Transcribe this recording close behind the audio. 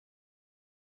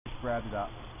grabbed it up.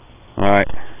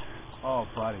 Alright. Oh,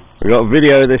 buddy. We got a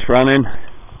video of this running.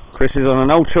 Chris is on an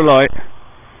ultralight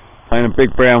playing a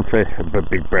big brown fish.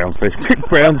 Big brown fish. Big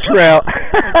brown trout.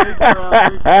 Big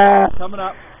brown fish. Coming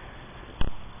up.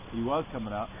 He was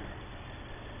coming up.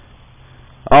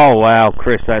 Oh wow,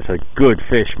 Chris, that's a good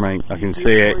fish, mate. I can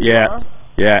see it. Yeah.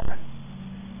 Yeah.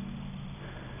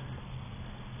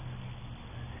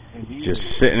 He's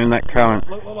just sitting in that current.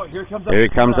 Look, here it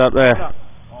comes up there.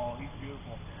 Oh, he's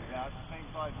beautiful. Yeah, it's the same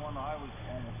size one I was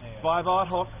almost there. 5/0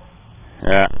 hook.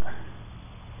 Yeah.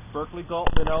 Berkeley Gulp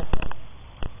minnow.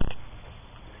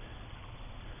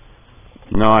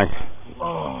 Nice.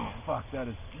 Oh, fuck, that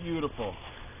is beautiful.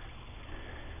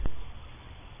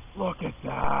 Look at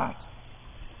that.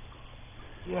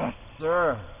 Yes,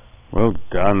 sir. Well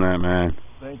done, that man.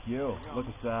 Thank you. Look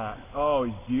at that. Oh,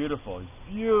 he's beautiful. He's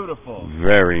beautiful.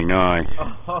 Very nice.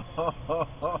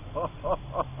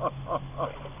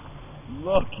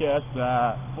 Look at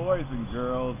that. Boys and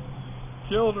girls,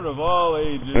 children of all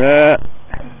ages. Yeah.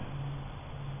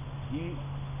 He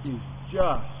is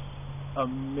just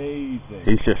amazing.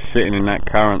 He's just sitting in that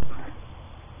current.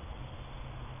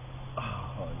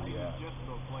 Oh, yeah.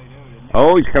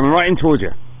 Oh, he's coming right in towards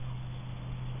you.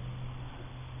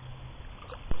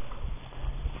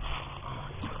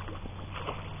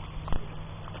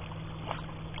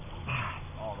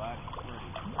 Oh, that's pretty.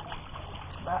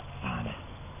 That sun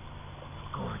is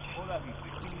gorgeous. Will that be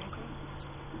 16 inches?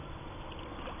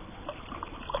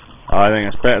 I think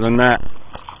it's better than that.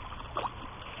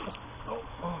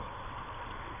 Oh.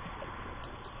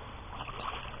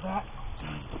 That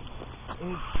sun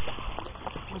is,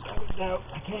 without a doubt,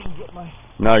 I can't get my...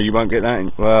 No, you won't get that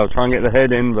in. Well, try and get the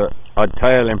head in, but I'd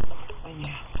tail him.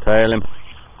 Yeah. Tail him.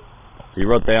 Put your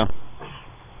rod down.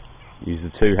 Use the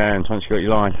two hands once you got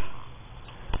your line.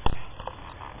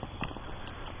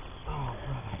 Oh,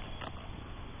 brother.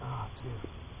 Oh, dude.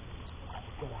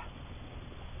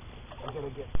 I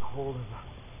gotta get hold of him.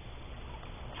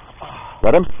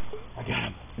 Got him? I got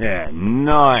him. Yeah,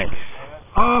 nice.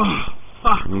 Oh,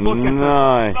 fuck, look at the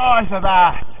Nice. size of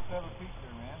that. Let's have a peek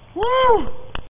there, man. Woo!